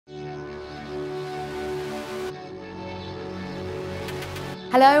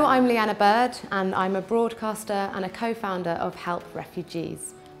Hello, I'm Lliana Bird and I'm a broadcaster and a co-founder of Help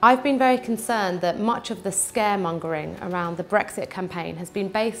Refugees. I've been very concerned that much of the scaremongering around the Brexit campaign has been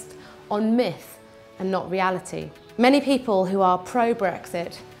based on myth and not reality. Many people who are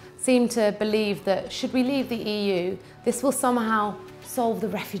pro-Brexit seem to believe that should we leave the EU, this will somehow solve the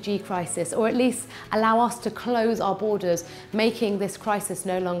refugee crisis, or at least allow us to close our borders, making this crisis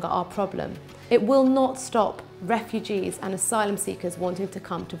no longer our problem. It will not stop refugees and asylum seekers wanting to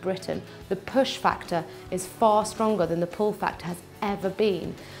come to Britain. The push factor is far stronger than the pull factor has ever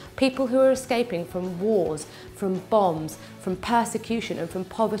been. People who are escaping from wars, from bombs, from persecution and from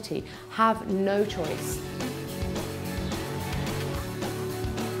poverty have no choice.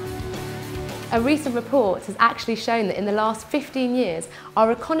 A recent report has actually shown that in the last 15 years,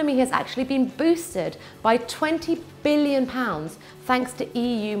 our economy has actually been boosted by £20 billion thanks to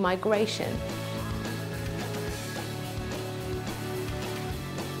EU migration.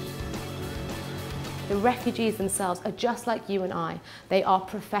 The refugees themselves are just like you and I. They are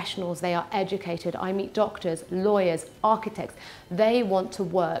professionals, they are educated. I meet doctors, lawyers, architects. They want to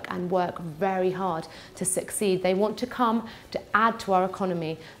work and work very hard to succeed. They want to come to add to our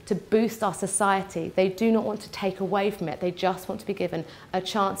economy, to boost our society. They do not want to take away from it. They just want to be given a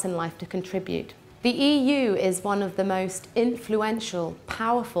chance in life to contribute. The EU is one of the most influential,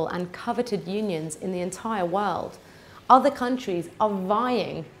 powerful and coveted unions in the entire world. Other countries are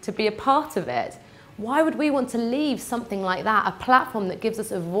vying to be a part of it. Why would we want to leave something like that, a platform that gives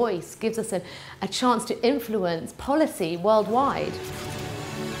us a voice, gives us a chance to influence policy worldwide?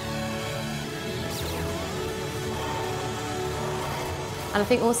 And I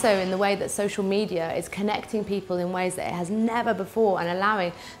think also in the way that social media is connecting people in ways that it has never before and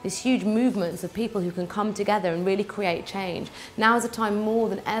allowing these huge movements of people who can come together and really create change. Now is a time more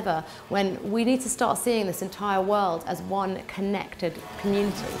than ever when we need to start seeing this entire world as one connected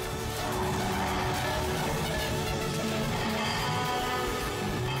community.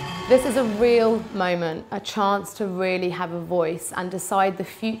 This is a real moment, a chance to really have a voice and decide the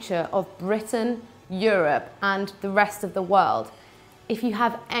future of Britain, Europe and the rest of the world. If you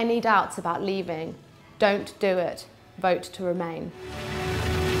have any doubts about leaving, don't do it. Vote to remain.